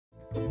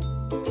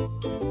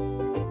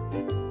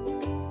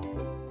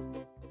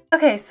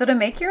Okay, so to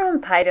make your own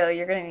pie dough,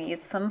 you're going to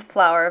need some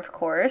flour, of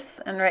course,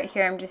 and right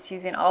here I'm just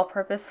using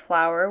all-purpose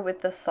flour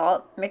with the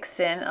salt mixed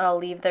in, and I'll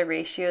leave the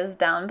ratios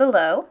down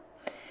below.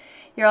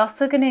 You're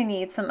also going to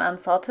need some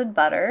unsalted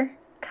butter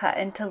cut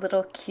into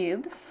little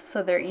cubes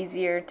so they're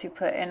easier to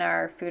put in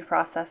our food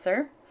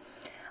processor.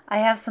 I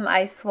have some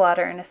ice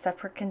water in a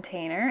separate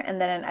container and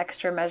then an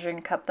extra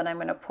measuring cup that I'm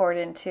going to pour it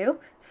into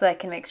so I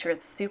can make sure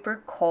it's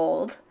super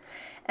cold.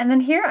 And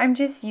then here I'm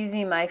just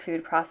using my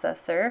food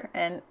processor,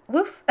 and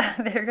woof,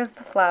 there goes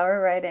the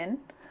flour right in.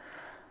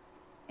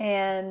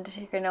 And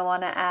you're going to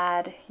want to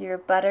add your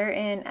butter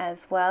in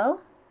as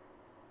well.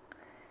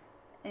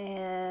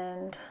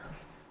 And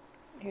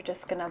you're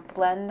just going to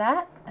blend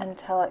that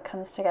until it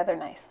comes together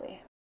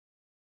nicely.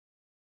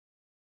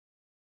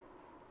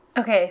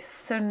 Okay,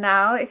 so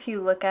now if you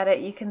look at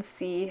it, you can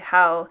see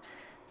how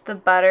the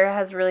butter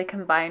has really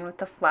combined with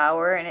the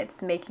flour and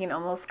it's making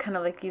almost kind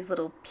of like these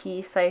little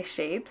pea-sized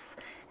shapes,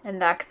 and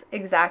that's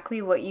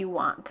exactly what you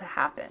want to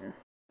happen.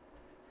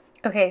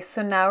 Okay,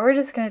 so now we're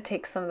just going to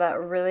take some of that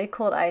really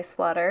cold ice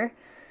water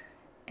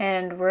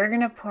and we're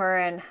going to pour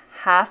in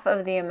half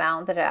of the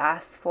amount that it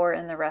asks for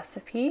in the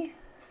recipe.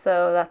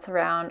 So that's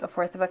around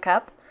 1/4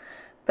 cup,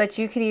 but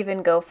you could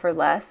even go for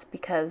less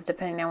because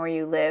depending on where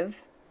you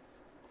live,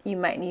 you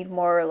might need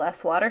more or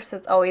less water, so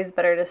it's always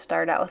better to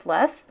start out with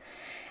less.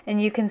 And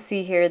you can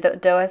see here the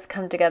dough has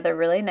come together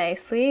really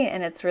nicely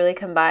and it's really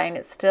combined.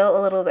 It's still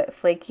a little bit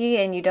flaky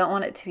and you don't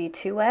want it to be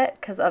too wet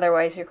because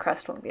otherwise your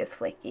crust won't be as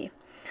flaky.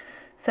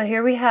 So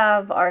here we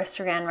have our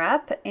saran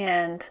wrap,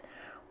 and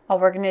all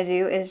we're going to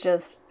do is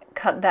just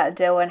cut that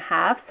dough in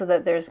half so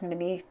that there's going to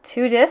be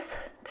 2 discs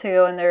to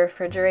go in the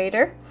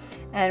refrigerator.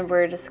 And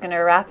we're just going to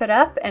wrap it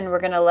up and we're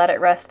going to let it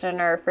rest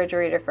in our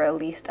refrigerator for at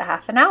least a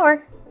half an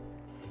hour.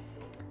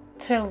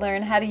 To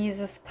learn how to use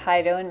this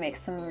pie dough and make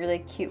some really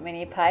cute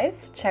mini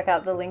pies, check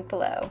out the link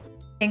below.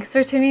 Thanks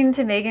for tuning in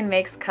to Meagan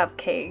Makes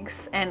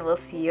Cupcakes, and we'll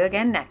see you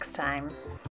again next time.